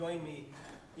Join me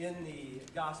in the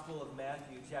Gospel of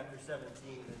Matthew, chapter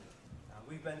 17.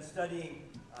 We've been studying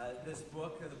this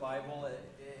book of the Bible,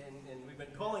 and we've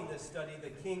been calling this study The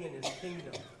King and His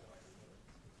Kingdom.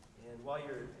 And while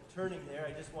you're turning there,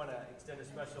 I just want to extend a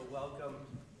special welcome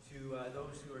to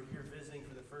those who are here visiting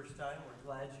for the first time. We're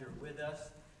glad you're with us.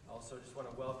 I also just want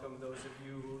to welcome those of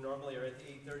you who normally are at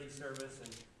the 8:30 service,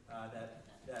 and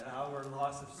that hour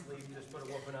loss of sleep just put a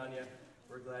whooping on you.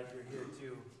 We're glad you're here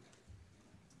too.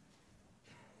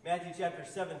 Matthew chapter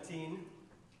 17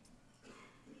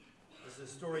 is a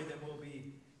story that will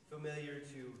be familiar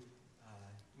to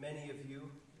many of you,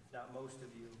 if not most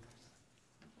of you.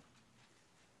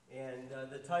 And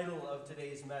the title of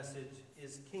today's message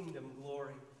is Kingdom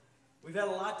Glory. We've had a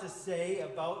lot to say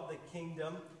about the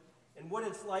kingdom and what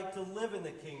it's like to live in the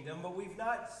kingdom, but we've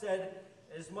not said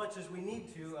as much as we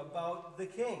need to about the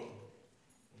king.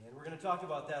 And we're going to talk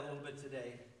about that a little bit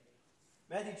today.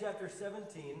 Matthew chapter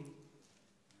 17.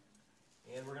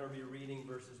 And we're going to be reading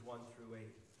verses 1 through 8.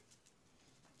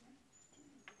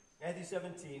 Matthew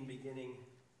 17, beginning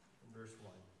in verse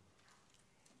 1.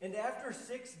 And after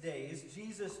 6 days,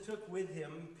 Jesus took with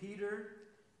him Peter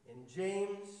and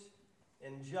James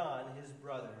and John, his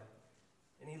brother,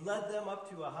 and he led them up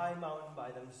to a high mountain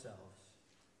by themselves.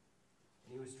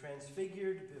 And he was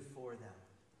transfigured before them.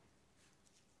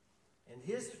 And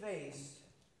his face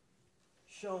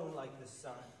shone like the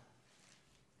sun.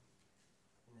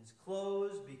 His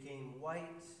clothes became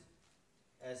white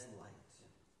as light.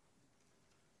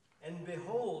 And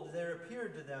behold, there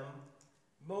appeared to them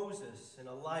Moses and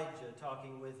Elijah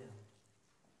talking with him.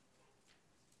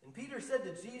 And Peter said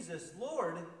to Jesus,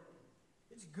 "Lord,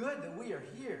 it's good that we are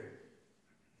here.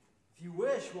 If you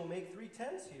wish, we'll make 3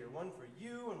 tents here, one for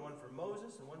you and one for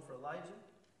Moses and one for Elijah."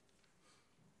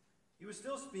 He was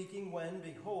still speaking when,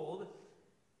 behold,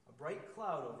 a bright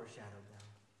cloud overshadowed them.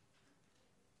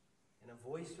 And a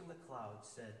voice from the cloud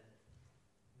said,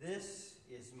 "This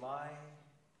is my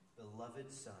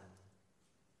beloved Son,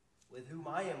 with whom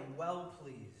I am well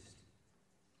pleased.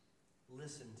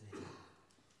 Listen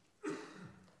to him."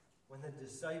 When the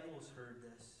disciples heard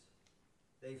this,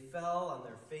 they fell on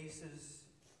their faces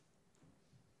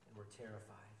and were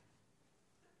terrified.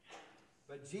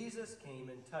 But Jesus came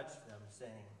and touched them,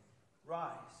 saying,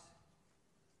 "Rise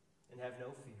and have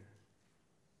no fear."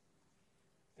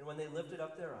 And when they lifted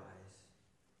up their eyes,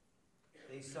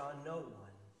 they saw no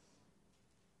one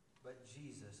but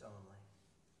Jesus only.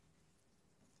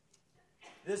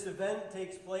 This event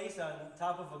takes place on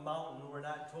top of a mountain. We're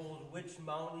not told which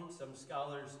mountain. Some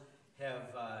scholars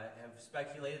have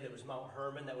speculated it was Mount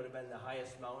Hermon. That would have been the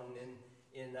highest mountain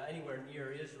in anywhere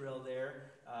near Israel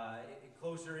there.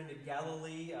 Closer into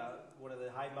Galilee, one of the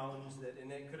high mountains,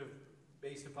 and it could have,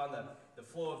 based upon the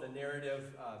flow of the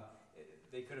narrative,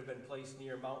 they could have been placed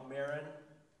near Mount Meron.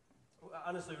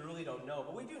 Honestly, we really don't know.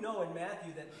 But we do know in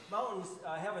Matthew that mountains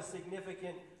have a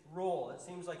significant role. It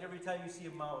seems like every time you see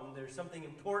a mountain, there's something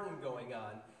important going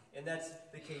on. And that's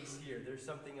the case here. There's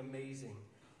something amazing.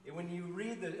 And when you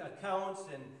read the accounts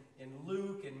in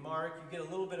Luke and Mark, you get a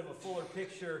little bit of a fuller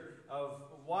picture of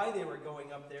why they were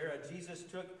going up there. Jesus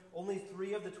took only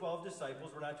 3 of the 12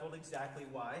 disciples. We're not told exactly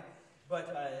why.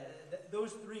 But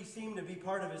those 3 seem to be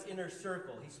part of his inner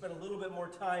circle. He spent a little bit more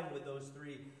time with those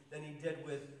 3 than he did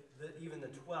with even the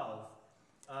 12.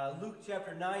 Luke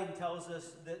chapter 9 tells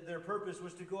us that their purpose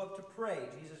was to go up to pray.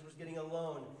 Jesus was getting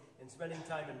alone and spending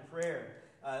time in prayer.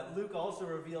 Luke also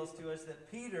reveals to us that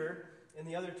Peter and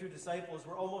the other 2 disciples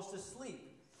were almost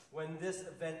asleep when this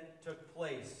event took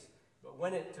place. But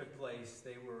when it took place,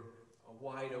 they were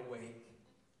wide awake.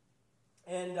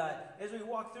 And as we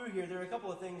walk through here, there are a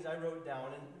couple of things I wrote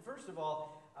down. And first of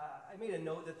all, I made a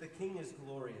note that the king is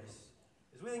glorious.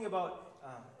 As we think about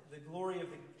the glory of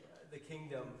the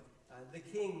kingdom, the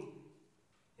king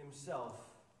himself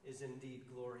is indeed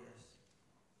glorious.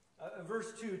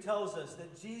 Verse 2 tells us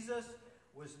that Jesus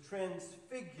was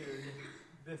transfigured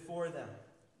before them.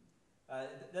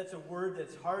 That's a word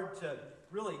that's hard to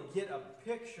really get a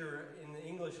picture in the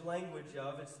English language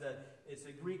of. It's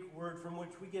a Greek word from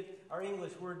which we get our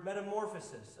English word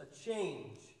metamorphosis, a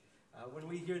change. When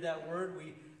we hear that word,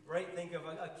 we think of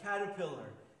a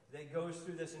caterpillar that goes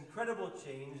through this incredible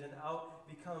change and out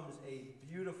becomes a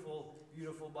beautiful,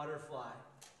 beautiful butterfly.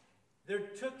 There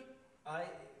took a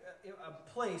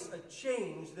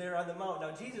change there on the mountain.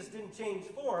 Now, Jesus didn't change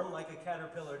form like a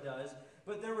caterpillar does,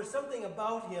 but there was something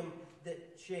about him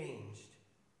that changed.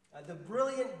 The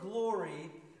brilliant glory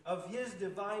of his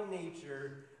divine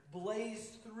nature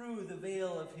blazed through the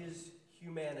veil of his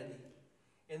humanity.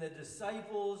 And the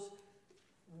disciples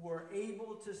were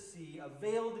able to see a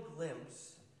veiled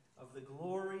glimpse of the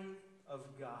glory of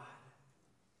God.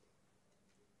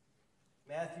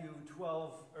 Matthew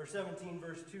 17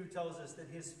 verse 2 tells us that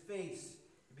his face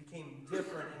became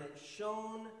different and it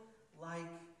shone like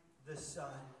the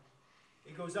sun.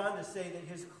 It goes on to say that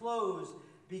his clothes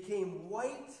became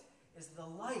white as the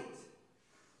light.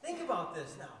 Think about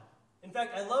this now. In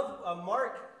fact, I love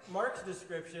Mark's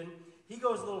description. He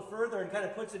goes a little further and kind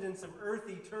of puts it in some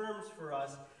earthy terms for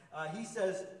us. He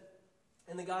says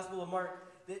in the Gospel of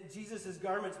Mark that Jesus'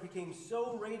 garments became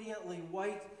so radiantly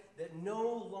white that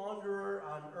no launderer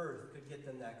on earth could get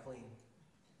them that clean.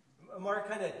 Mark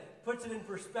kind of puts it in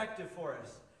perspective for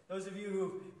us. Those of you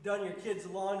who've done your kids'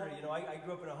 laundry, I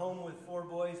grew up in a home with 4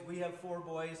 boys. We have 4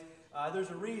 boys. There's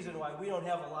a reason why we don't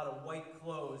have a lot of white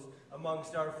clothes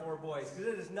amongst our 4 boys,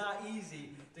 because it is not easy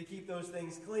to keep those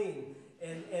things clean.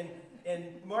 And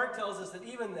Mark tells us that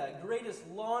even the greatest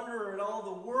launderer in all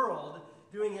the world,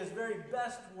 doing his very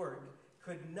best work,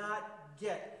 could not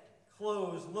get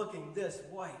clothes looking this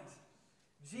white.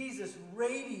 Jesus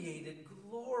radiated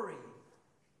glory.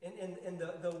 And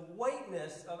the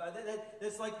whiteness of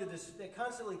that's like that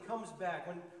constantly comes back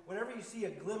whenever you see a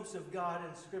glimpse of God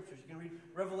in Scriptures. You can read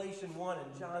Revelation 1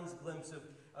 and John's glimpse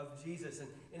of Jesus,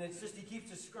 and it's just he keeps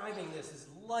describing this as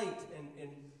light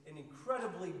and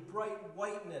incredibly bright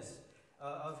whiteness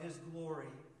of his glory.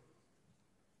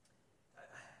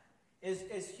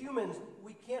 As humans,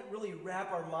 we can't really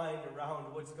wrap our mind around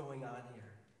what's going on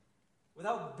here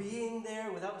without being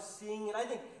there, without seeing it. I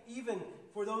think even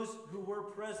for those who were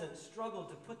present, struggled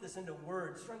to put this into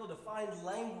words, struggled to find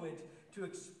language to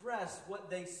express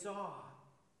what they saw.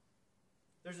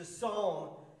 There's a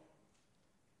psalm,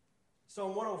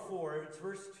 Psalm 104, it's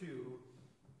verse 2,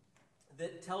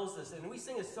 that tells us, and we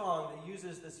sing a song that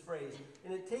uses this phrase,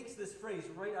 and it takes this phrase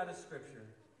right out of Scripture,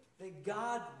 that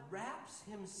God wraps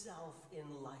himself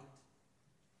in light.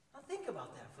 Now think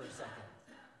about that for a second.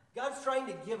 God's trying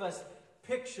to give us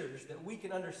pictures that we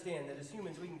can understand, that as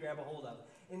humans we can grab a hold of.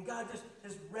 And God just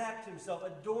has wrapped himself,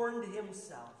 adorned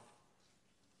himself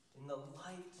in the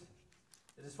light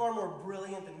that is far more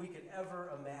brilliant than we could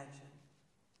ever imagine.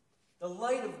 The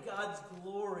light of God's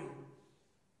glory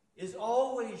is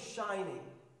always shining.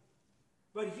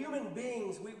 But human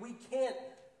beings, we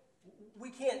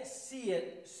can't see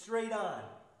it straight on.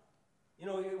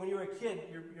 When you were a kid,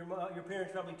 your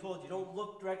parents probably told you, don't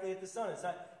look directly at the sun. It's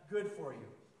not good for you.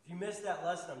 If you missed that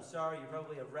lesson, I'm sorry. You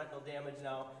probably have retinal damage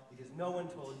now because no one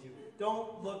told you.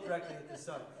 Don't look directly at the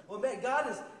sun. Well, man, God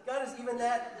is even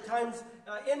that times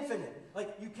infinite.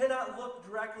 Like, you cannot look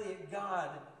directly at God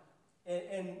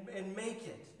and make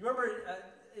it. You remember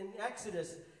in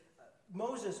Exodus,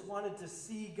 Moses wanted to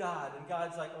see God, and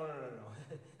God's like, oh,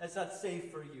 no. That's not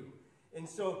safe for you. And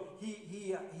so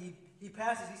he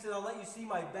passes. He said, I'll let you see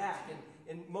my back.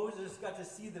 And Moses got to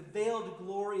see the veiled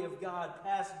glory of God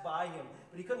pass by him.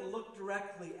 But he couldn't look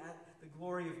directly at the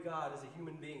glory of God as a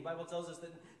human being. The Bible tells us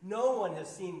that no one has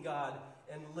seen God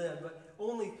and lived, but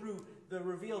only through the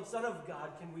revealed Son of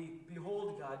God can we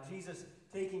behold God. Jesus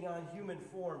taking on human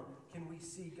form, can we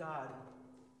see God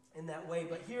in that way.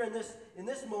 But here in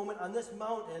this moment, on this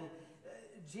mountain,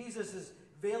 Jesus'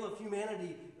 veil of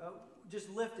humanity just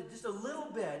lifted just a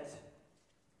little bit.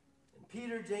 And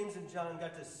Peter, James, and John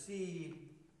got to see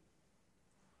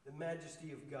the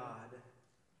majesty of God.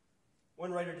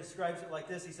 One writer describes it like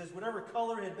this. He says, whatever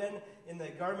color had been in the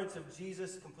garments of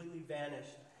Jesus completely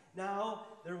vanished. Now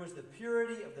there was the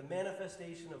purity of the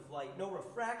manifestation of light. No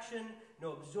refraction,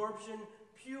 no absorption,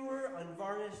 pure,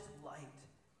 unvarnished light.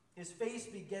 His face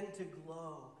began to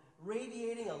glow,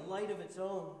 radiating a light of its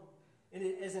own. And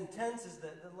it as intense as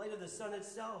the light of the sun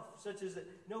itself, such as that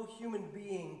no human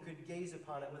being could gaze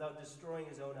upon it without destroying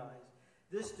his own eyes.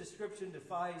 This description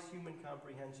defies human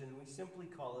comprehension, and we simply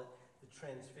call it the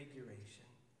transfiguration.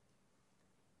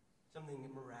 Something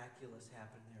miraculous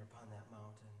happened there upon that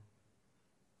mountain.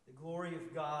 The glory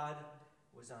of God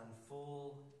was on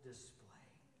full display.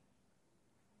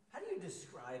 How do you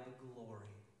describe glory?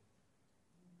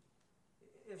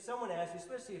 If someone asks you,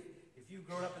 especially if you've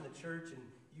grown up in the church and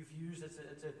you've used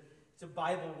it's a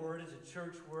Bible word, it's a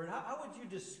church word, how would you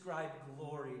describe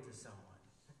glory to someone?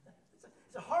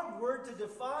 It's a hard word to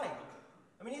define.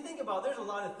 I mean, you think about, there's a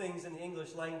lot of things in the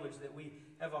English language that we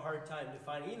have a hard time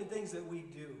defining, even things that we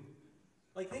do.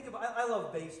 Like, think about, I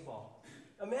love baseball.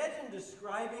 Imagine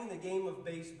describing the game of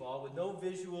baseball with no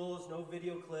visuals, no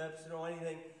video clips, no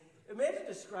anything. Imagine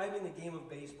describing the game of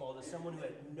baseball to someone who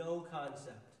had no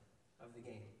concept of the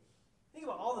game. Think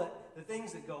about all the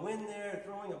things that go in there,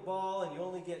 throwing a ball, and you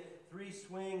only get 3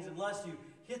 swings unless you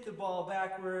hit the ball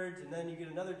backwards, and then you get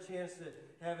another chance to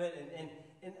have it,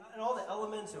 and all the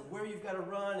elements of where you've got to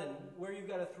run and where you've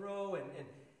got to throw,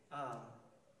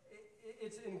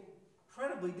 it's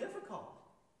incredibly difficult.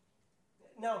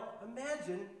 Now,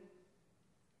 imagine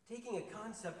taking a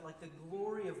concept like the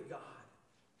glory of God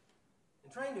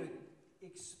and trying to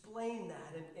explain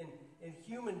that in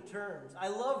human terms. I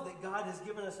love that God has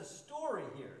given us a story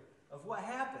here of what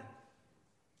happened.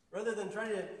 Rather than trying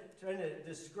to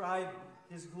describe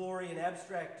his glory in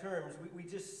abstract terms, we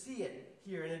just see it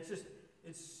here, and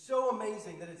it's so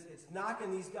amazing that it's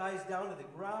knocking these guys down to the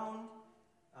ground,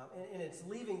 and it's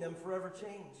leaving them forever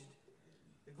changed.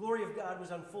 The glory of God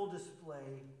was on full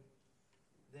display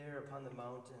there upon the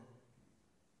mountain.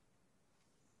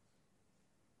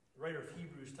 The writer of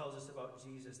Hebrews tells us about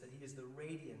Jesus that he is the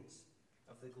radiance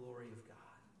of the glory of God.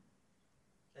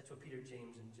 That's what Peter,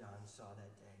 James, and John saw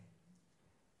that day.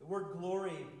 The word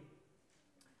glory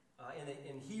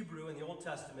in Hebrew, in the Old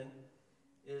Testament,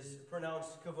 is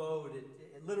pronounced kavod.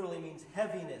 It literally means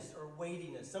heaviness or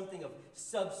weightiness, something of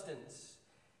substance.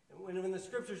 And when the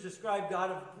Scriptures describe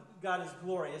God as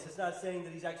glorious, it's not saying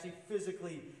that he's actually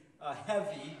physically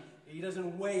heavy. He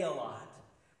doesn't weigh a lot.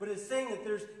 But it's saying that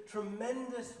there's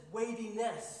tremendous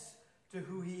weightiness to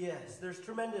who he is. There's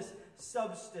tremendous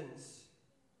substance.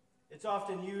 It's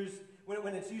often used,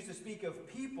 when it's used to speak of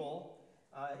people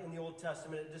in the Old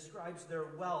Testament, it describes their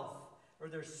wealth or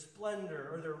their splendor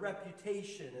or their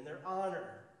reputation and their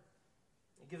honor.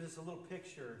 It gives us a little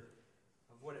picture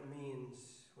of what it means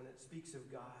when it speaks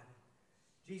of God.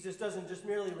 Jesus doesn't just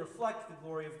merely reflect the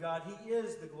glory of God, he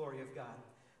is the glory of God.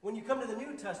 When you come to the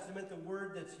New Testament, the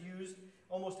word that's used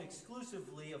almost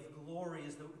exclusively of glory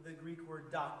is the Greek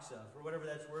word doxa. For whatever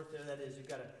that's worth there, that is. You've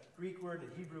got a Greek word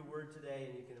and a Hebrew word today,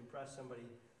 and you can impress somebody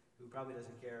who probably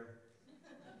doesn't care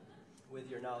with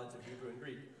your knowledge of Hebrew and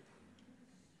Greek.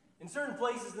 In certain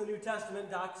places in the New Testament,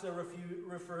 doxa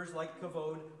refers, like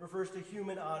kavod, refers to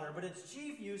human honor, but its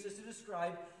chief use is to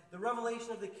describe the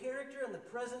revelation of the character and the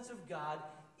presence of God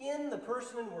in the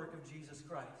person and work of Jesus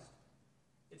Christ.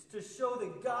 It's to show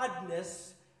the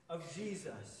godness of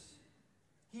Jesus.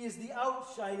 He is the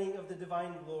outshining of the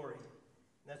divine glory.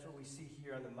 And that's what we see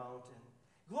here on the mountain.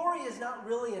 Glory is not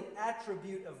really an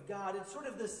attribute of God. It's sort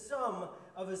of the sum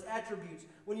of his attributes.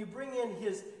 When you bring in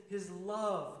his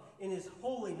love and his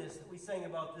holiness that we sang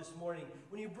about this morning,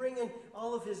 when you bring in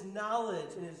all of his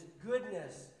knowledge and his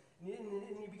goodness, and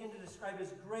you begin to describe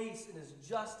his grace and his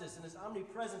justice and his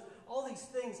omnipresence, all these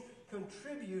things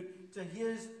contribute to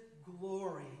his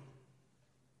glory.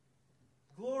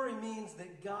 Glory means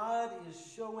that God is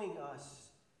showing us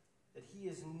that he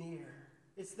is near.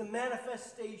 It's the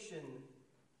manifestation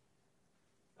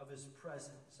of his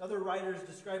presence. Other writers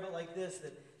describe it like this,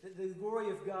 that the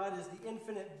glory of God is the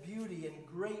infinite beauty and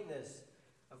greatness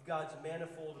of God's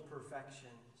manifold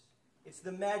perfections. It's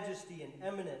the majesty and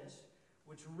eminence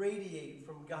which radiate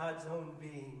from God's own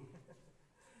being.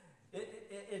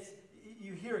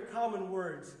 You hear common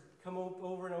words come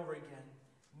over and over again.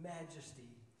 Majesty,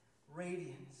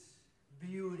 radiance,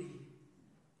 beauty.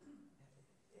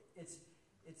 It's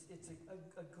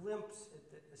a glimpse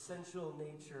at the essential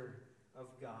nature of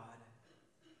God.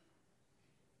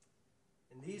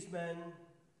 And these men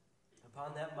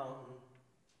upon that mountain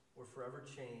were forever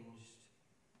changed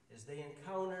as they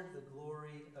encountered the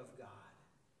glory of God.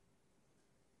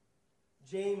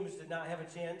 James did not have a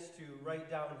chance to write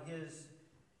down his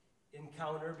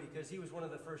encounter because he was one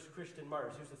of the first Christian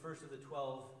martyrs. He was the first of the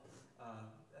 12,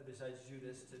 besides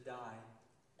Judas, to die.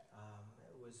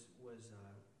 Was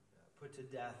put to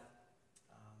death.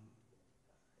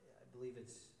 I believe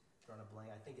it's drawn a blank.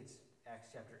 I think it's Acts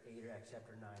chapter 8 or Acts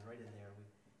chapter 9, right in there.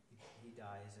 He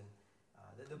dies.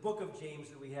 And the book of James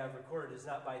that we have recorded is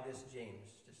not by this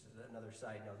James. Just as another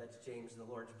side note, that's James, the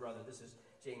Lord's brother. This is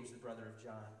James, the brother of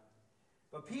John.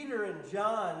 But Peter and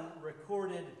John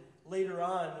recorded later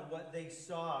on what they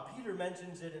saw. Peter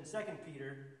mentions it in 2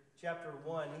 Peter chapter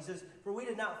 1. He says, "For we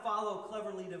did not follow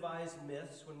cleverly devised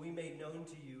myths when we made known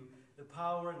to you the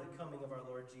power and the coming of our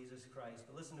Lord Jesus Christ."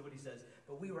 But listen to what he says.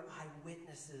 "But we were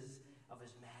eyewitnesses of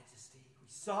his majesty." We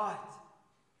saw it.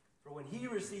 "For when he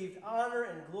received honor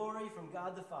and glory from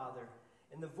God the Father,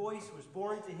 and the voice was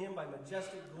borne to him by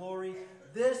majestic glory,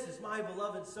 'This is my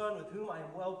beloved Son, with whom I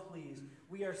am well pleased,'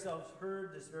 we ourselves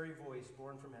heard this very voice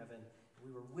born from heaven. And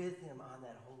we were with him on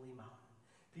that holy mountain."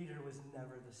 Peter was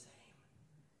never the same.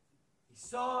 He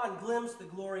saw and glimpsed the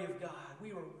glory of God.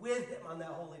 We were with him on that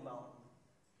holy mountain.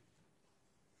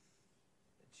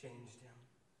 It changed him.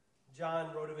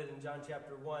 John wrote of it in John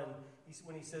chapter 1,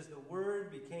 when he says, "The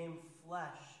Word became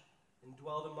flesh and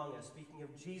dwelt among us," speaking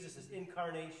of Jesus'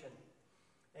 incarnation.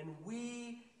 "And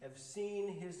we have seen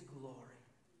his glory.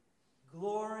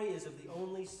 Glory is of the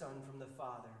only Son from the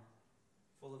Father,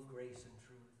 full of grace and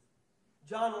truth."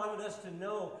 John wanted us to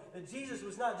know that Jesus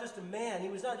was not just a man. He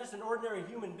was not just an ordinary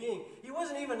human being. He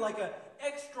wasn't even like an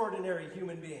extraordinary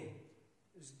human being.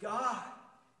 It was God.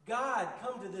 God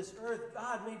come to this earth.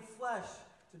 God made flesh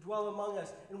to dwell among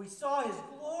us. And we saw his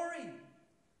glory.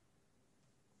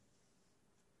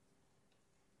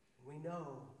 And we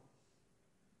know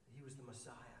that he was the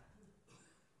Messiah.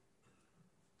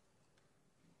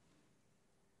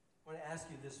 I want to ask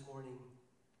you this morning,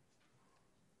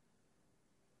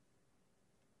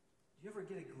 do you ever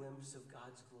get a glimpse of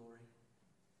God's glory?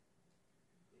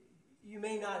 You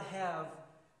may not have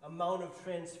a Mount of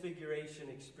Transfiguration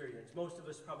experience. Most of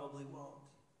us probably won't.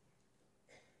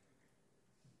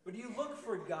 But do you look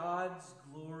for God's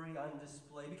glory on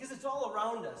display? Because it's all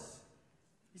around us.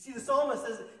 You see, the psalmist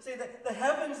say that the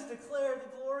heavens declare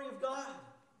the glory of God.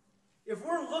 If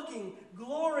we're looking,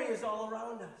 glory is all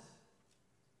around us.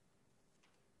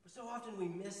 But so often we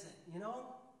miss it, you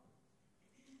know?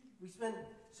 We spend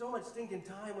so much stinking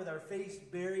time with our face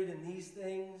buried in these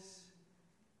things.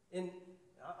 And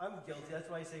I'm guilty, that's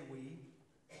why I say we.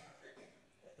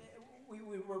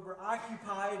 We're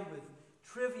occupied with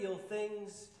trivial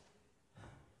things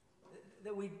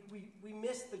that we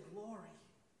miss the glory.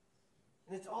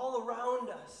 And it's all around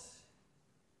us.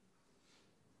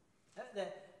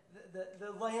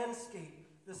 The landscape,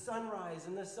 the sunrise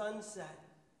and the sunset,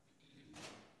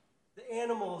 the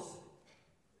animals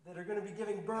that are going to be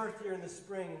giving birth here in the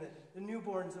spring, and the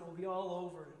newborns that will be all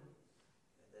over,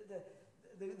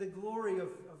 the glory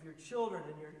of your children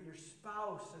and your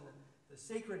spouse, and the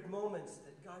sacred moments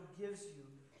that God gives you,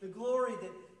 the glory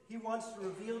that he wants to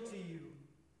reveal to you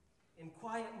in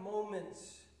quiet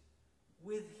moments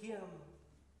with him,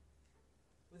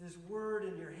 with his word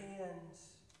in your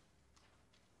hands,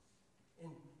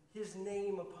 and his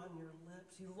name upon your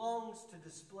lips. He longs to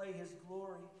display his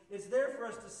glory. It's there for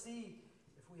us to see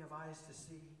if we have eyes to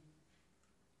see.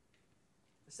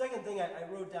 The second thing I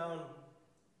wrote down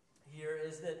here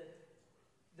is that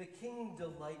the King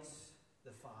delights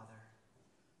the Father.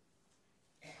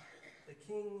 The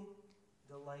King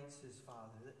delights his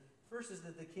Father. First is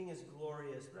that the King is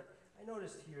glorious. But I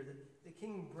noticed here that the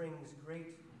King brings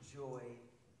great joy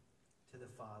to the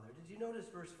Father. Did you notice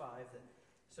verse 5?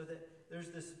 So that there's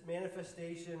this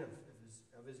manifestation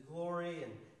of his glory,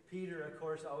 and Peter, of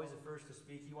course, always the first to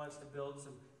speak. He wants to build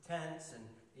some tents and,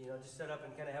 just set up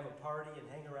and kind of have a party and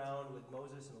hang around with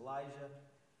Moses and Elijah.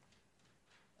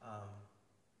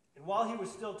 And while he was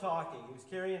still talking, he was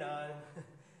carrying on,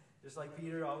 just like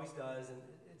Peter always does. And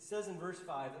it says in verse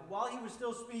 5 that while he was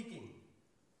still speaking,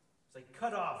 it's like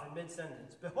cut off in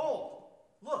mid-sentence. Behold,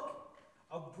 look,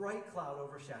 a bright cloud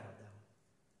overshadowed them.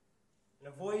 And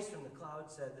a voice from the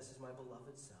cloud said, "This is my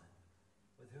beloved Son,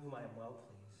 with whom I am well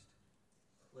pleased.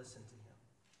 Listen to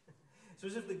him." So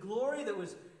as if the glory that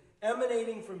was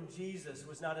emanating from Jesus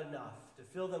was not enough to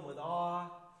fill them with awe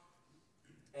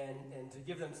and to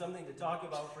give them something to talk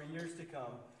about for years to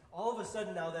come, all of a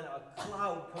sudden now then a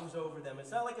cloud comes over them.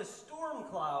 It's not like a storm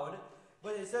cloud,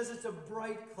 but it says it's a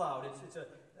bright cloud.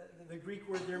 The Greek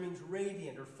word there means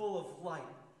radiant or full of light.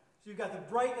 So you've got the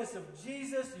brightness of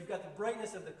Jesus, you've got the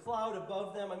brightness of the cloud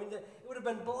above them. I mean, it would have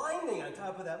been blinding on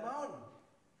top of that mountain.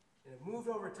 And it moved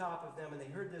over top of them, and they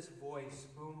heard this voice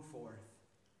boom forth.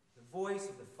 The voice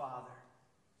of the Father.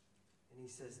 And he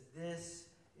says, "This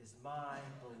is my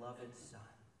beloved Son."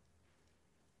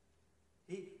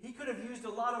 He could have used a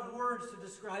lot of words to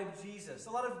describe Jesus.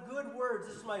 A lot of good words.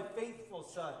 This is my faithful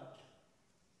Son.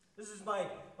 This is my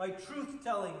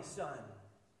truth-telling Son.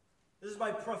 This is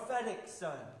my prophetic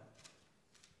Son.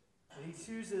 But he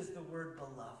chooses the word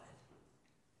beloved.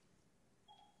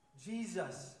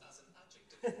 Jesus. As an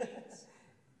adjective means.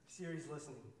 Siri's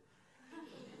listening.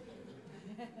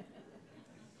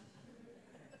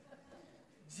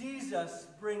 Jesus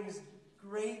brings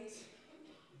great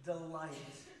delight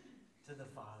to the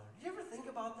Father. Did you ever think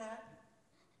about that?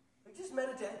 Like, just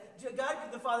meditate.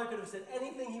 God, the Father, could have said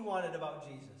anything he wanted about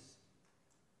Jesus.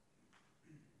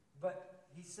 But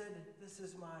he said, "This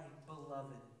is my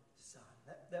beloved Son."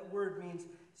 That word means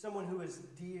someone who is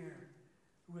dear,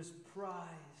 who is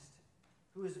prized,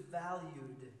 who is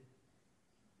valued.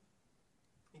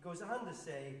 He goes on to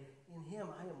say, "In him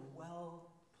I am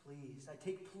well pleased. I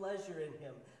take pleasure in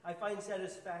him. I find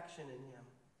satisfaction in him."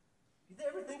 Did you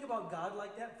ever think about God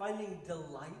like that? Finding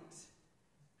delight?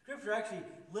 Scripture actually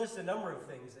lists a number of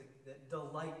things that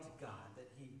delight God,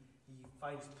 that he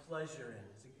finds pleasure in.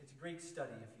 It's a great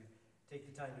study if you take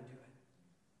the time to do it.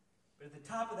 But at the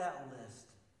top of that list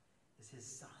is his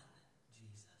Son,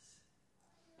 Jesus.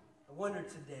 I wonder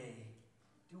today,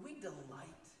 do we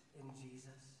delight in Jesus?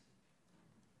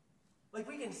 Like,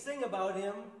 we can sing about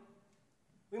him,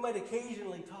 We might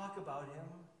occasionally talk about him.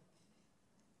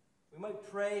 We might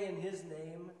pray in his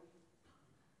name.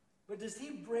 But does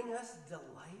he bring us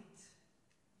delight?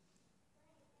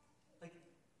 Like,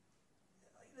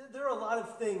 there are a lot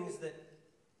of things that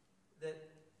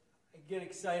I get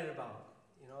excited about.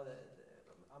 You know, that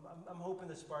I'm hoping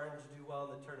the Spartans do well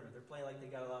in the tournament. They're playing like they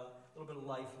got a little bit of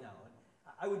life now. And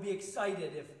I would be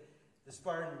excited if the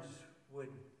Spartans would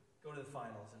go to the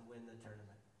finals and win the tournament.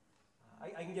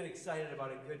 I can get excited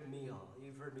about a good meal.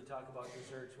 You've heard me talk about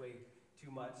desserts way too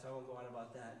much, so I won't go on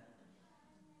about that.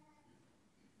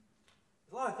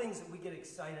 There's a lot of things that we get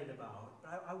excited about,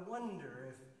 but I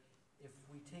wonder if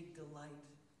we take delight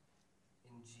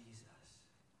in Jesus.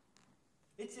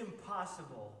 It's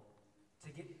impossible to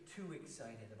get too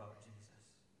excited about Jesus.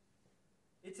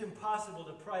 It's impossible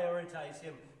to prioritize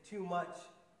him too much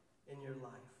in your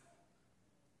life.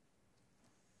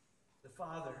 The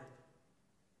Father,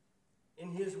 in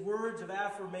his words of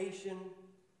affirmation,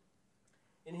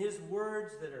 in his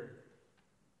words that are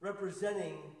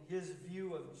representing his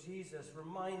view of Jesus,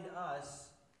 remind us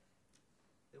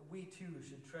that we too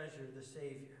should treasure the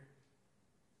Savior,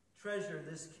 treasure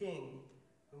this King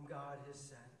whom God has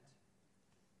sent.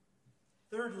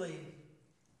 Thirdly,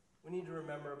 we need to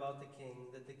remember about the King,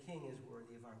 that the King is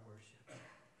worthy of our worship.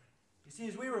 You see,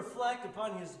 as we reflect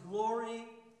upon his glory,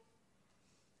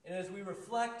 and as we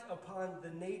reflect upon the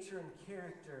nature and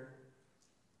character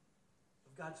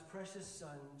of God's precious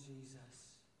Son, Jesus,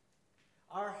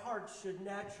 our hearts should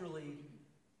naturally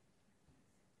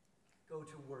go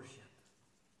to worship.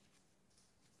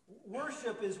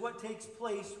 Worship is what takes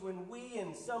place when we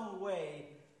in some way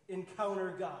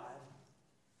encounter God.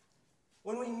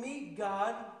 When we meet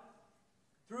God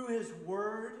through his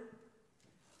word,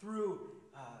 through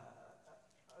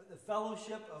the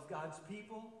fellowship of God's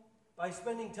people, by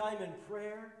spending time in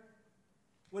prayer,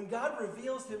 when God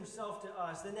reveals himself to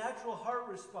us, the natural heart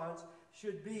response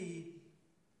should be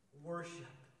worship.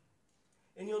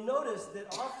 And you'll notice that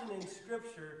often in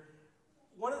Scripture,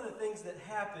 one of the things that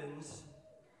happens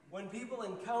when people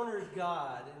encounter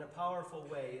God in a powerful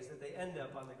way is that they end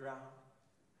up on the ground.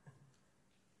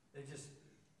 They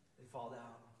fall down.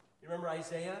 You remember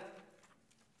Isaiah?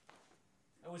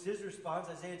 That was his response,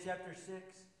 Isaiah chapter 6.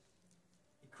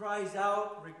 He cries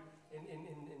out and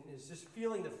is just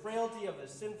feeling the frailty of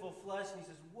his sinful flesh, and he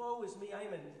says, "Woe is me, I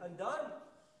am undone."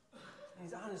 And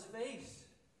he's on his face.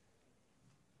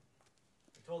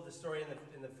 I told this story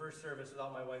in the first service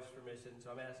without my wife's permission,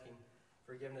 so I'm asking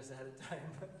forgiveness ahead of time.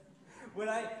 But when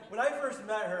I first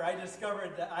met her, I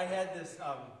discovered that I had this.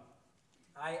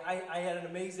 I had an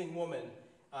amazing woman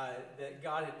that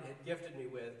God had gifted me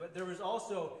with, but there was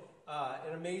also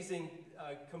an amazing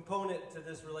component to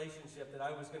this relationship that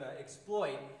I was going to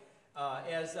exploit.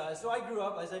 So I grew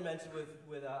up, as I mentioned,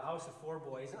 with a house of 4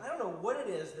 boys, and I don't know what it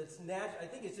is that's natural. I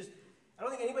think it's just, I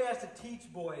don't think anybody has to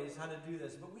teach boys how to do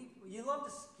this, but you love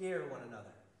to scare one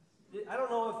another. I don't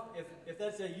know if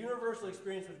that's a universal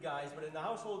experience with guys, but in the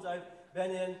households I've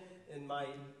been in my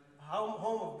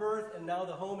home of birth and now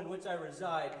the home in which I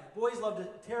reside, boys love to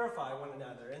terrify one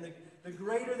another. And the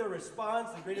greater the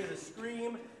response, the greater the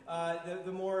scream,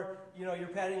 the more you're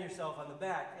patting yourself on the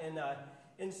back.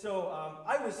 And so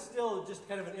I was still just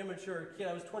kind of an immature kid.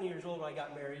 I was 20 years old when I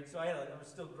got married, so I was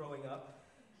still growing up.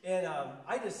 And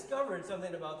I discovered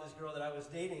something about this girl that I was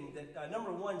dating that,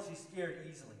 number one, she scared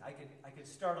easily. I could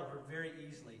startle her very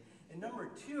easily. And number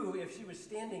two, if she was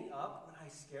standing up when I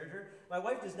scared her, my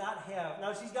wife does not have,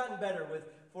 now she's gotten better with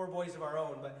 4 boys of our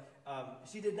own, but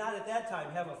she did not at that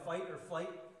time have a fight or flight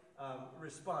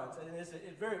response. And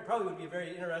it probably would be a very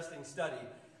interesting study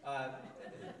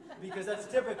because that's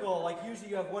typical, like usually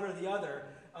you have one or the other.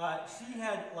 She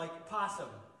had like possum.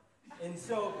 And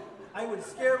so I would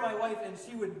scare my wife and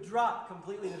she would drop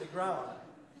completely to the ground.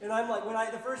 And I'm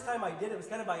like, the first time I did it was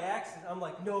kind of by accident. I'm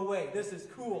like, no way, this is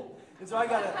cool. And so I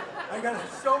gotta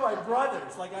show my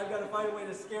brothers. Like I've got to find a way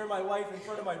to scare my wife in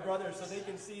front of my brothers so they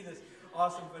can see this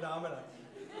awesome phenomenon.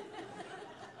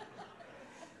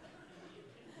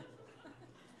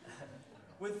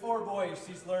 With 4 boys,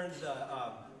 she's learned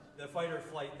the fight or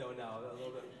flight though now a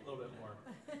little bit more,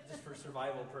 just for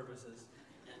survival purposes.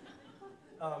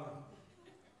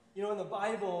 In the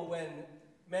Bible, when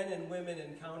men and women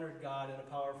encountered God in a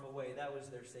powerful way, that was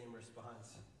their same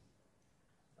response.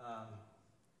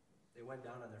 They went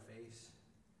down on their face.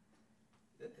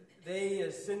 They,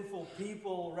 as sinful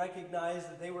people, recognized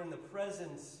that they were in the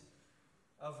presence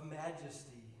of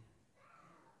majesty,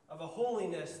 of a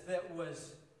holiness that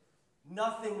was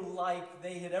nothing like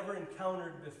they had ever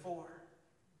encountered before.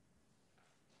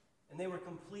 And they were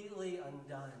completely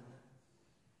undone.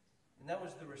 And that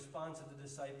was the response of the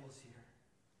disciples here.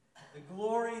 The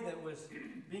glory that was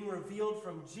being revealed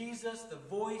from Jesus, the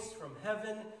voice from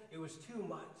heaven, it was too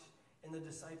much. And the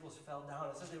disciples fell down.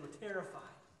 It says they were terrified.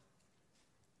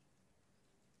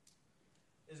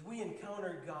 As we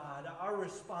encounter God, our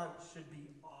response should be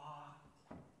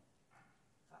awe.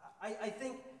 I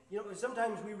think,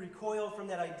 sometimes we recoil from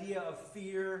that idea of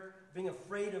fear, being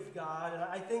afraid of God. And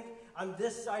I think on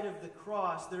this side of the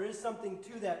cross, there is something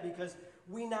to that because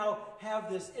we now have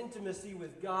this intimacy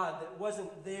with God that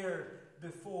wasn't there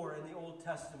before in the Old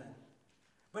Testament.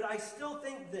 But I still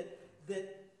think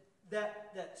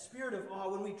that spirit of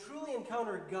awe, when we truly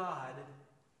encounter God,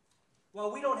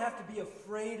 while we don't have to be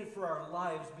afraid for our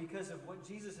lives because of what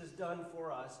Jesus has done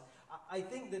for us, I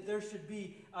think that there should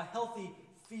be a healthy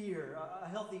fear, a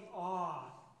healthy awe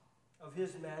of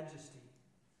His majesty,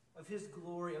 of His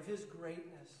glory, of His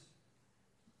greatness.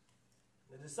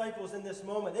 The disciples in this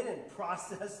moment, they didn't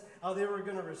process how they were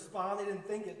going to respond. They didn't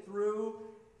think it through.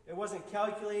 It wasn't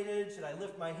calculated. Should I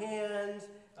lift my hands?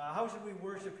 How should we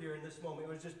worship here in this moment? It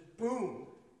was just boom,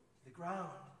 to the ground.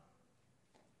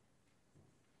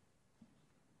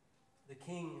 The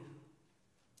King,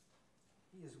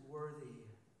 He is worthy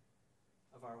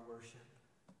of our worship.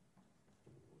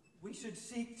 We should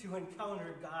seek to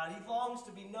encounter God. He longs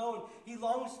to be known. He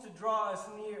longs to draw us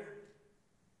near.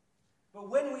 But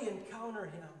when we encounter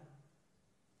Him,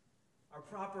 our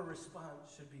proper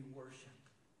response should be worship.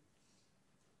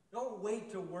 Don't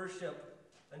wait to worship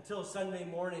until Sunday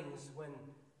mornings when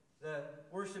the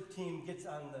worship team gets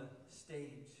on the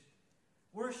stage.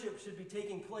 Worship should be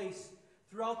taking place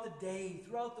throughout the day,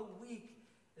 throughout the week,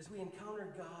 as we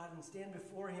encounter God and stand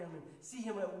before Him and see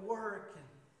Him at work and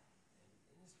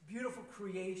His beautiful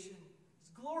creation. His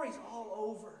glory's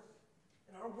all over.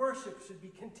 And our worship should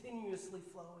be continuously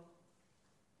flowing.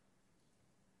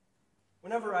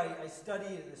 Whenever I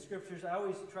study the Scriptures, I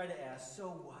always try to ask, so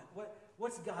what?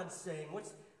 What's God saying?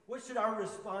 What should our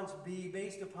response be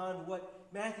based upon what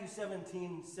Matthew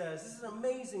 17 says? This is an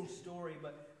amazing story,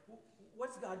 but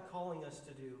what's God calling us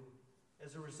to do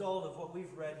as a result of what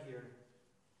we've read here?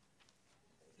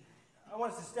 I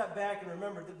want us to step back and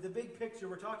remember the big picture.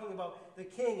 We're talking about the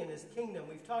King and His kingdom.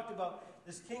 We've talked about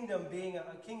this kingdom being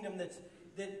a kingdom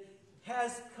that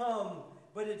has come,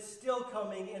 but it's still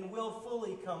coming and will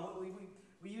fully come.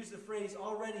 We use the phrase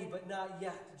already, but not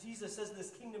yet. Jesus says this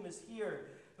kingdom is here,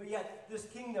 but yet this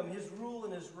kingdom, His rule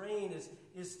and His reign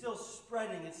is still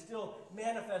spreading. It's still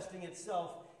manifesting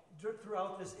itself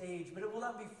throughout this age, but it will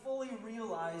not be fully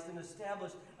realized and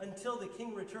established until the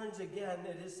King returns again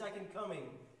at His second coming,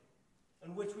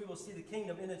 in which we will see the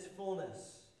kingdom in its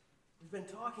fullness. We've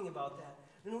been talking about that.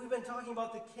 And we've been talking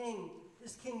about the King,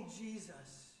 this King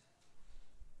Jesus.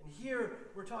 And here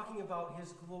we're talking about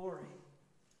His glory.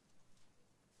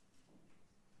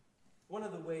 One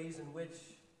of the ways in which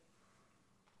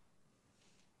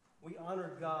we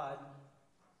honor God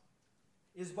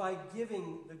is by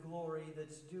giving the glory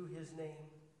that's due His name.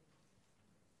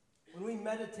 When we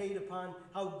meditate upon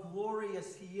how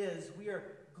glorious He is, we are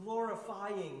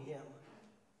glorifying Him.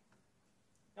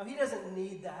 Now, He doesn't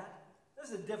need that.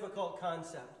 This is a difficult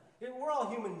concept. We're all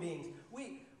human beings.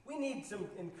 We need some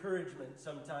encouragement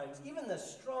sometimes. Even the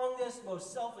strongest,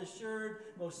 most self-assured,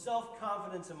 most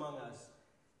self-confident among us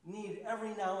need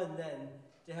every now and then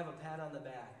to have a pat on the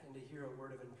back and to hear a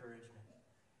word of encouragement.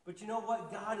 But you know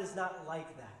what? God is not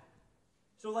like that.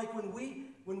 So like when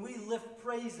we lift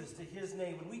praises to His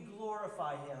name, when we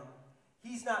glorify Him,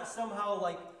 He's not somehow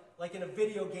like in a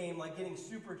video game, like getting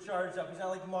supercharged up. He's not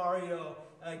like Mario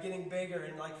getting bigger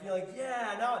and like feeling like,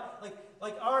 yeah, now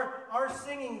like our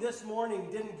singing this morning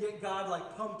didn't get God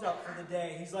like pumped up for the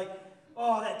day. He's like,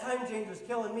 oh, that time change was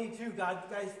killing me too, God.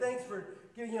 Guys, thanks for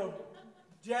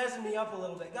jazzing me up a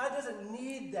little bit. God doesn't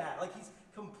need that. Like He's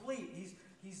complete.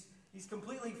 He's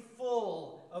completely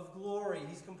full of glory.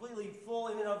 He's completely full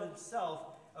in and of Himself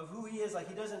of who He is. Like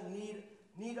He doesn't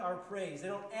need our praise. They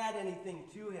don't add anything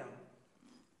to Him.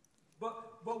 But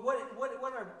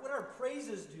what our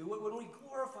praises do, when we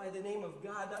glorify the name of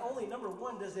God, not only, number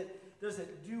one, does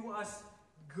it do us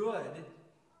good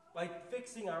by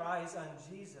fixing our eyes on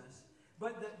Jesus,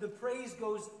 but the praise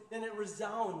goes, then it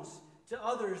resounds to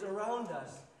others around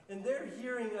us. And they're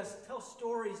hearing us tell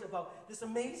stories about this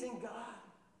amazing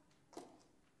God.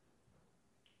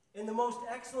 And the most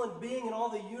excellent being in all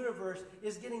the universe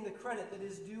is getting the credit that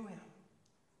is due Him.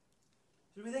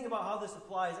 So we think about how this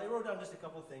applies. I wrote down just a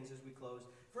couple things as we close.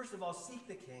 First of all, seek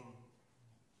the King.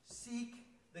 Seek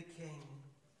the King.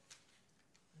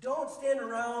 Don't stand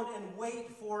around and wait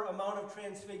for a Mount of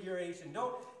Transfiguration.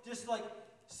 Don't just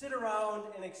sit around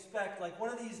and expect one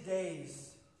of these days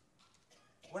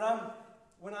when I'm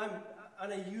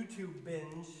on a YouTube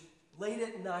binge late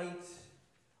at night.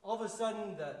 All of a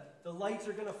sudden, the lights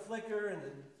are going to flicker and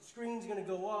the screen's going to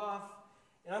go off.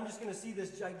 And I'm just going to see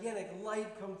this gigantic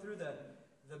light come through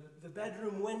the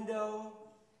bedroom window.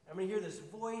 I'm going to hear this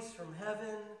voice from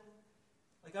heaven.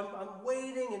 Like I'm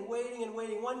waiting and waiting and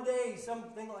waiting. One day,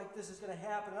 something like this is going to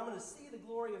happen. I'm going to see the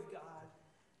glory of God.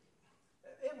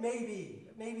 It may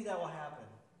be that will happen.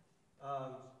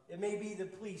 It may be the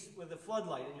police with a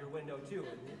floodlight in your window too.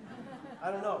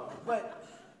 I don't know. But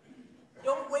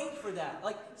don't wait for that.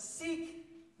 Like, seek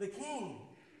the King.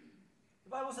 The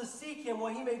Bible says, seek him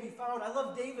while he may be found. I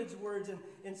love David's words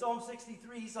in Psalm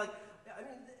 63. He's like,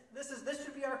 this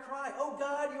should be our cry. Oh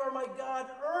God, you are my God,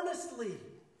 earnestly.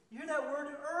 You hear that word?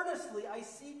 Earnestly I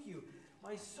seek you.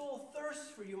 My soul thirsts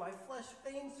for you. My flesh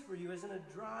faints for you as in a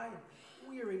dry and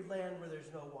weary land where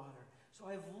there's no water. So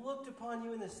I have looked upon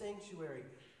you in the sanctuary,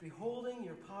 beholding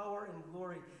your power and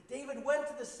glory. David went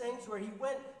to the sanctuary. He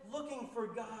went looking for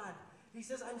God. He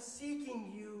says, I'm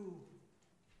seeking you.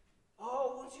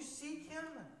 Oh, won't you seek him?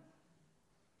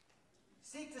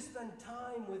 Seek to spend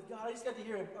time with God. I just got to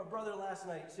hear a brother last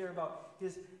night share about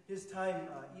his time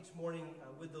each morning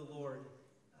with the Lord,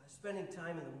 spending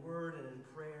time in the Word and in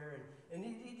prayer. And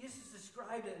he just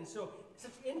described it in such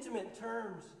intimate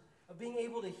terms of being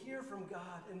able to hear from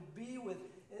God and be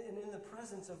in the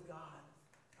presence of God.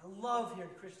 I love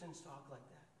hearing Christians talk like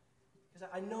that. Because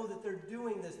I know that they're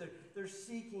doing this. They're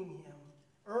seeking him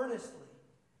earnestly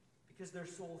because their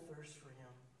soul thirsts for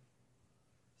him.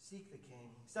 Seek the King.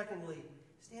 Secondly,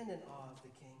 stand in awe of the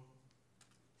King.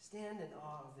 Stand in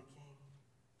awe of the King.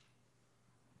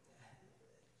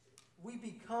 We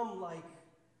become like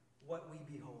what we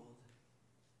behold.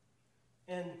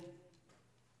 And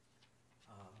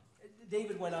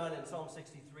David went on in Psalm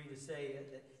 63 to say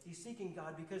that he's seeking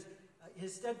God because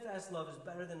his steadfast love is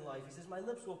better than life. He says, my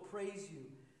lips will praise you,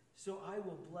 so I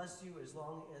will bless you as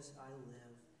long as I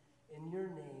live. In your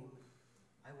name,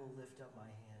 I will lift up my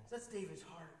hands. That's David's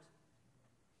heart.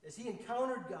 As he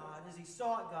encountered God, as he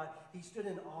sought God, he stood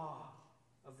in awe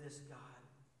of this God.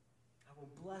 I will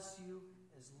bless you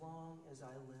as long as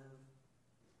I live.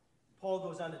 Paul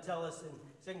goes on to tell us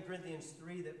in 2 Corinthians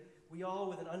 3 that we all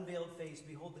with an unveiled face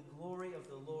behold the glory of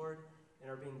the Lord and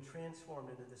are being transformed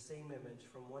into the same image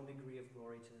from one degree of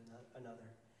glory to another.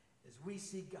 As we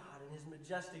see God in his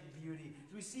majestic beauty,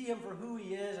 as we see him for who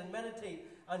he is and meditate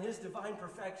on his divine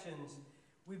perfections,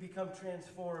 we become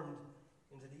transformed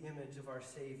into the image of our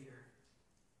Savior.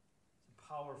 It's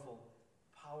a powerful,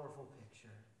 powerful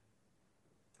picture.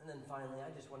 And then finally,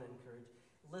 I just want to encourage,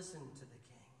 listen to the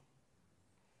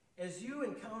King. As you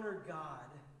encounter God,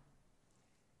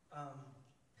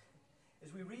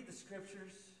 as we read the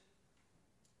scriptures,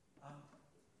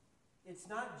 it's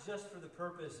not just for the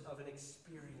purpose of an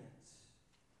experience.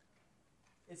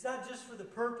 It's not just for the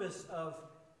purpose of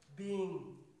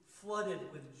being flooded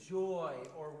with joy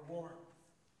or warmth.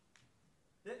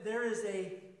 There is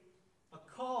a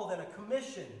call, then a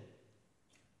commission.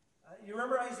 You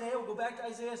remember Isaiah? We'll go back to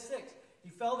Isaiah 6. He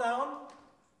fell down.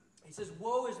 He says,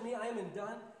 woe is me, I am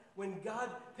undone. When God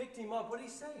picked him up, what did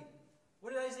he say?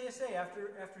 What did Isaiah say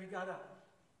after he got up?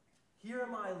 Here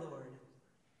am I, Lord.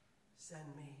 Send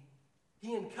me.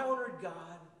 He encountered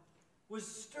God, was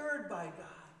stirred by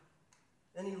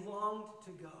God, and he longed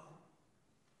to go.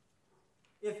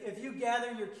 If you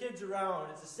gather your kids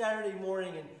around, it's a Saturday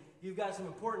morning, and you've got some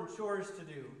important chores to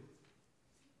do,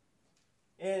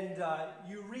 and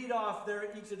you read off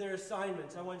each of their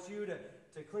assignments. I want you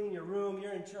to clean your room.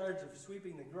 You're in charge of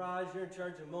sweeping the garage. You're in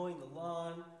charge of mowing the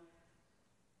lawn.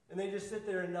 And they just sit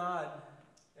there and nod,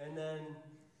 and then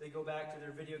they go back to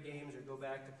their video games or go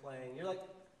back to playing. You're like,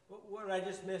 what did I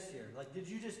just miss here? Like, did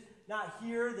you just not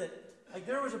hear that? Like,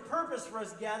 there was a purpose for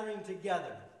us gathering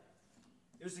together.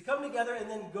 It was to come together and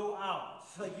then go out.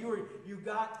 Like, you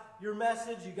got your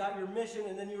message, you got your mission,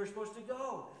 and then you were supposed to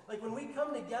go. Like, when we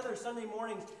come together Sunday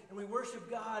mornings and we worship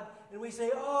God and we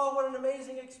say, oh, what an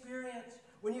amazing experience.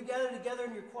 When you gather together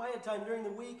in your quiet time during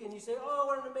the week and you say, oh,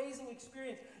 what an amazing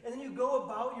experience, and then you go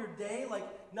about your day like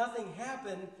nothing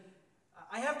happened,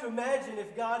 I have to imagine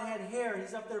if God had hair,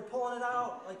 he's up there pulling it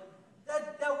out. Like,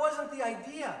 that wasn't the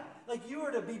idea. Like, you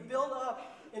were to be built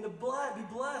up and to be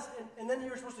blessed, and then you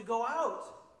were supposed to go out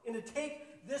and to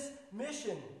take this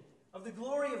mission of the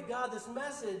glory of God, this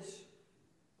message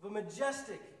of a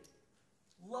majestic,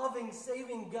 loving,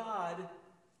 saving God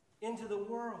into the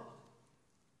world.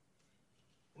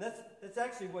 And that's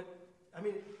actually what,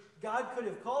 God could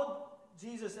have called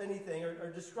Jesus anything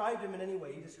or described him in any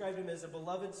way. He described him as a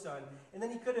beloved son. And then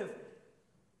he could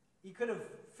have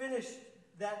finished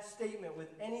that statement with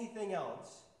anything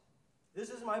else. This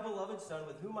is my beloved son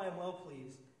with whom I am well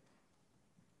pleased.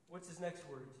 What's his next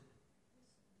words?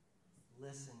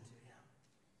 listen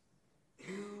to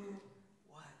him. Do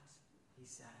what he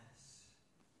says.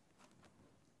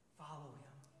 Follow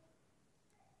him.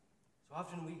 So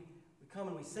often we come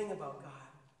and we sing about God.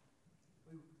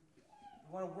 We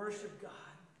want to worship God.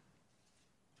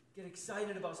 Get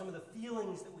excited about some of the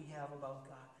feelings that we have about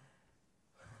God.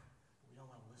 But we don't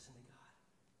want to listen to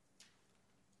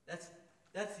God.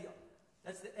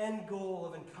 That's the end goal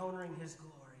of encountering his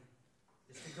glory,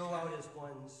 is to go out as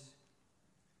ones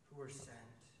who are sent.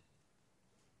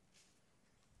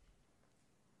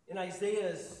 In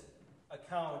Isaiah's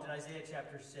account, in Isaiah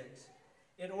chapter 6,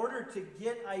 in order to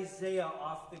get Isaiah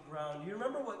off the ground, do you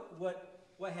remember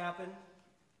what happened?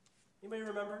 Anybody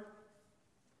remember?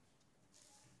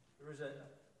 There was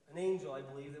an angel, I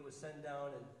believe, that was sent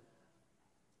down and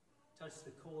touched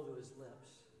the coal to his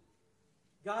lips.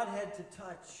 God had to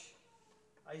touch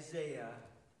Isaiah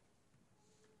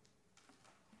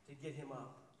to get him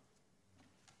up.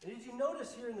 And did you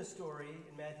notice here in the story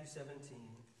in Matthew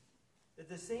 17 that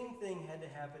the same thing had to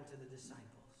happen to the disciples?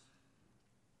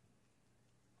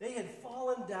 They had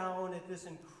fallen down at this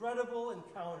incredible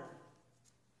encounter.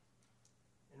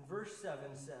 And verse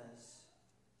 7 says,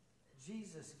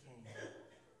 Jesus came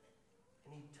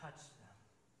and he touched them,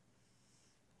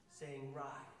 saying,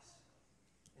 "Rise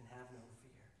and have no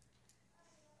fear."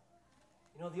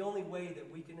 You know, the only way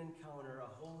that we can encounter a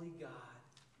holy God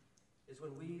is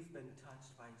when we've been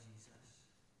touched by Jesus.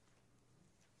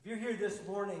 If you're here this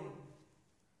morning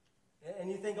and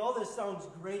you think, "Oh, this sounds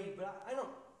great, but I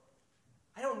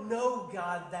don't know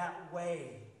God that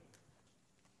way."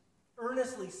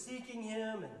 Earnestly seeking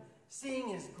him and seeing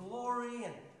his glory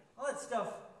and all that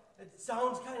stuff, it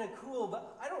sounds kind of cool,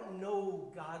 but I don't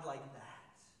know God like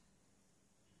that.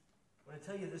 I want to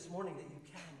tell you this morning that you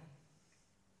can.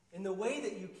 And the way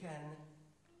that you can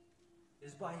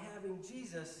is by having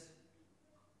Jesus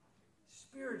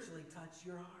spiritually touch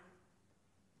your heart.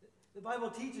 The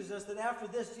Bible teaches us that after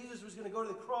this, Jesus was going to go to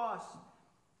the cross.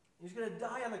 He was going to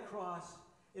die on the cross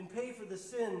and pay for the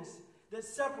sins that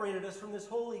separated us from this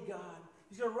holy God.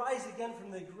 He's going to rise again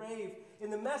from the grave.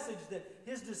 And the message that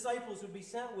his disciples would be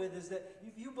sent with is that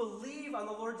if you believe on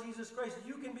the Lord Jesus Christ,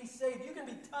 you can be saved. You can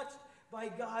be touched by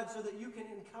God so that you can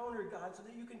encounter God, so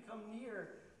that you can come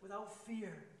near without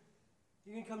fear.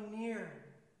 You can come near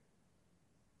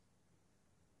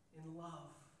in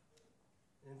love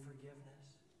and in forgiveness.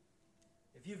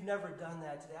 If you've never done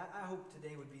that today, I hope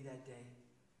today would be that day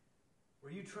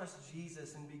where you trust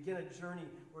Jesus and begin a journey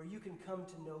where you can come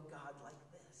to know God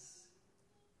like this.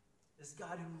 This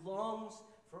God who longs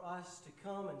for us to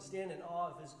come and stand in awe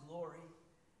of his glory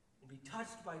and be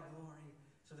touched by glory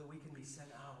so that we can be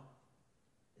sent out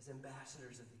as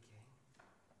ambassadors of the King.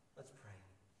 Let's pray.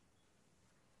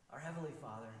 Our Heavenly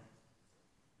Father,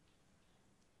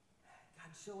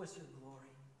 God, show us your glory.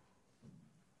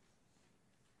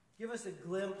 Give us a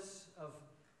glimpse of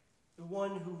the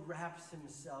one who wraps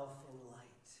himself in light.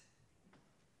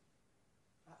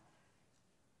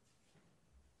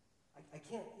 I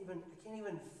can't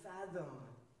even fathom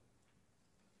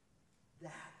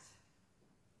that.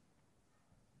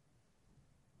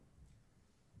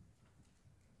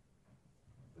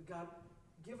 But God,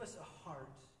 give us a heart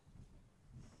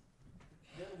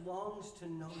that longs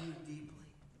to know you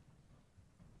deeply,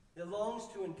 that longs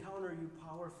to encounter you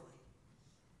powerfully.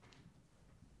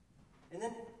 And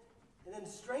then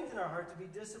strengthen our heart to be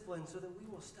disciplined so that we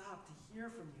will stop to hear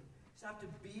from you, stop to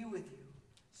be with you,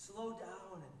 slow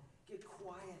down and get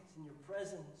quiet in your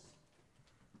presence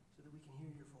so that we can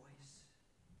hear your voice.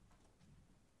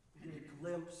 We get a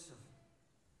glimpse of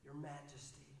your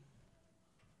majesty.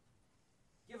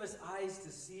 Give us eyes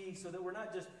to see so that we're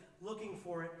not just looking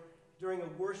for it during a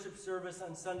worship service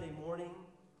on Sunday morning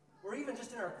or even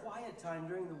just in our quiet time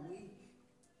during the week.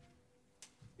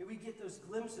 May we get those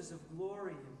glimpses of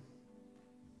glory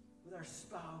with our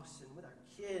spouse and with our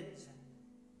kids and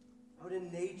out in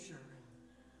nature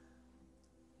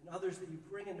and others that you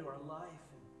bring into our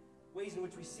life and ways in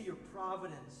which we see your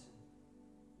providence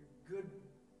and your good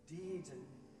deeds and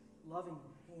loving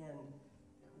hand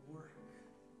at work.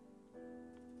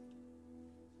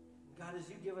 And God, as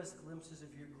you give us glimpses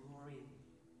of your glory,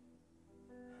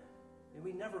 may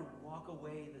we never walk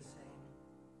away the same.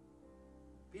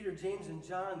 Peter, James, and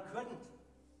John couldn't.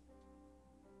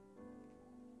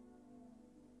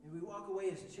 May we walk away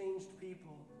as changed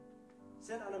people,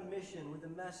 sent on a mission with a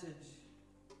message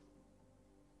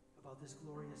about this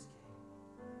glorious King.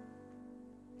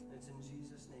 And it's in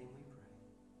Jesus' name we pray.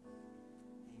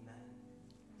 Amen.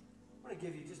 I want to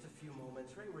give you just a few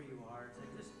moments right where you are.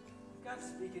 If God's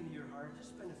speaking to your heart, just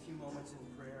spend a few moments in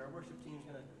prayer. Our worship team's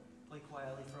going to play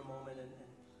quietly for a moment and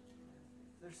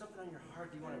there's something on your heart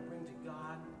that you want to bring to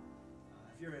God,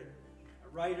 if you're a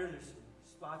writer, there's some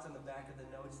spots on the back of the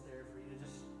notes there for you to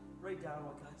just write down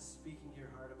what God's speaking to your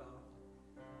heart about.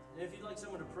 And if you'd like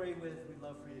someone to pray with, we'd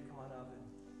love for you to come on up and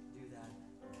do that.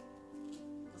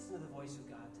 Listen to the voice of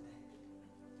God today.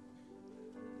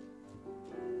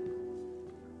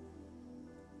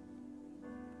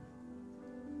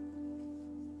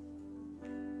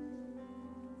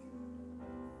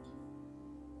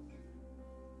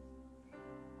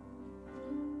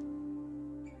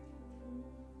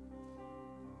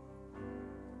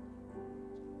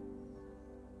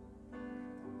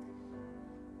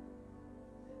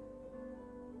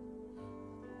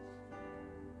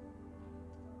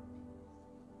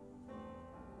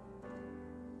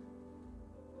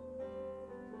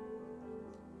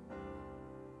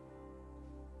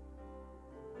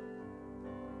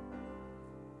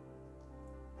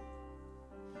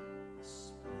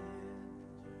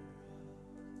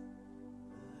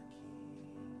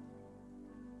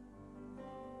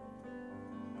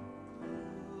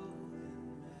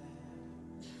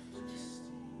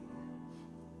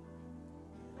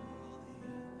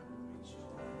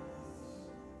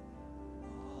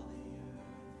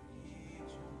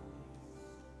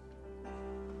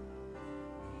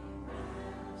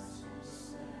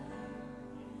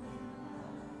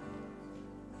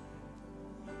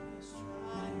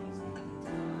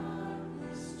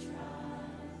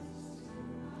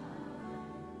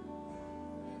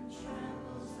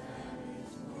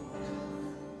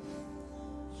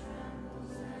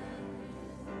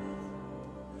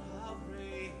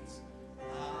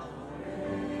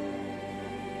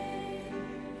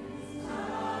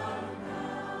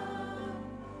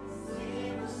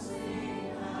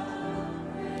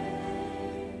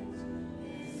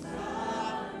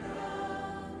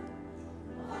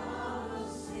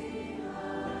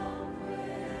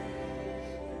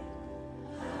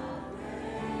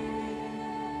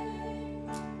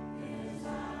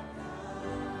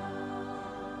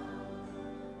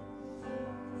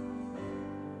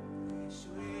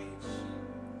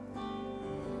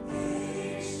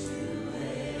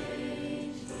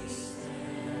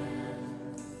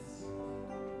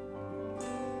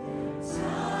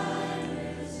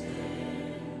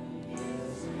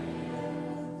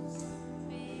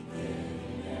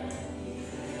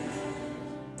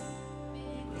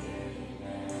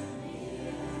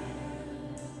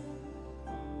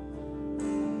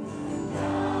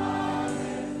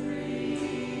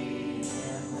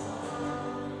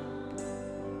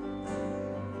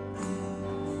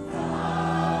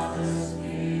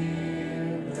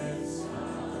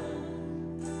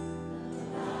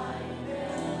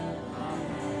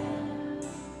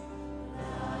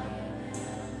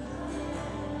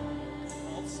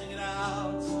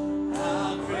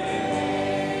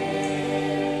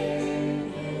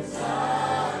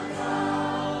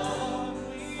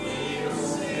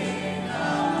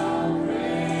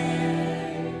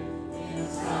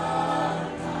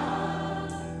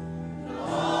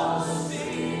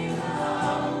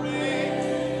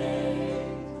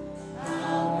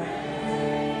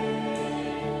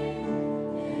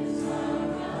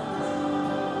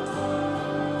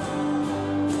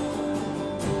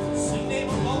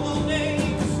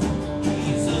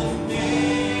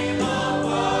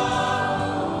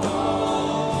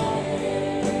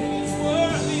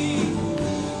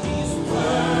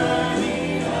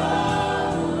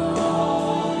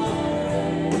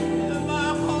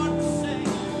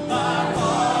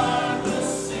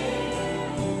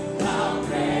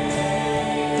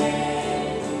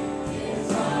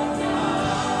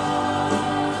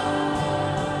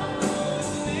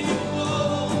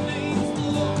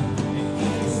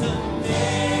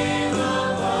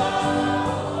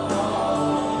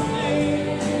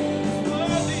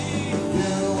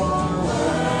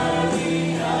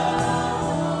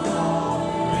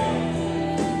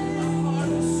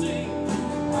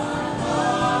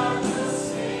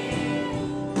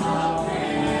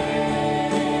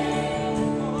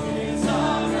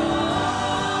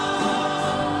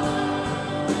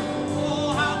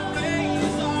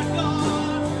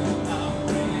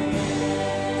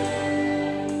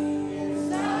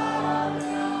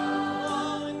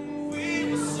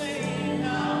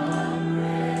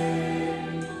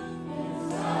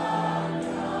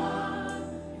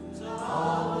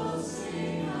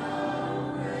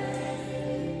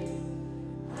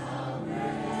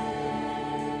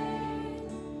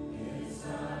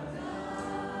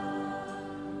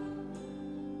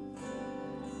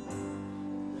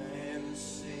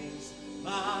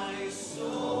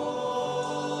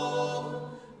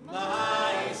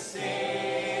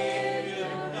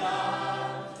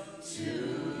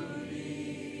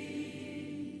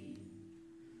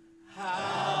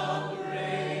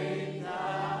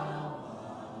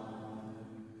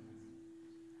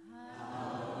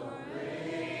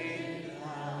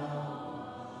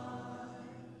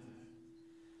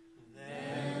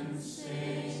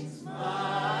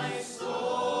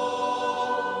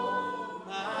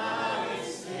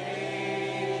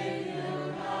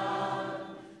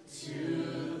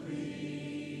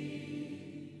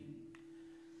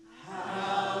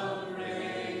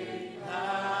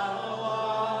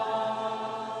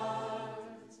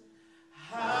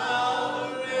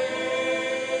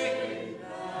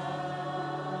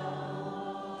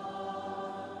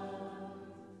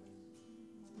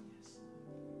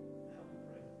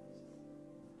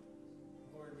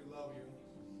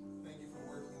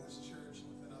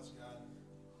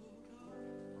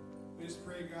 We just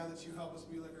pray, God, that you help us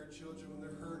be like our children when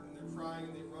they're hurt and they're crying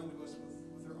and they run to us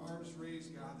with their arms raised,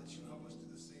 God, that you help us do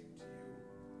the same to you.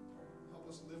 Help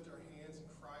us lift our hands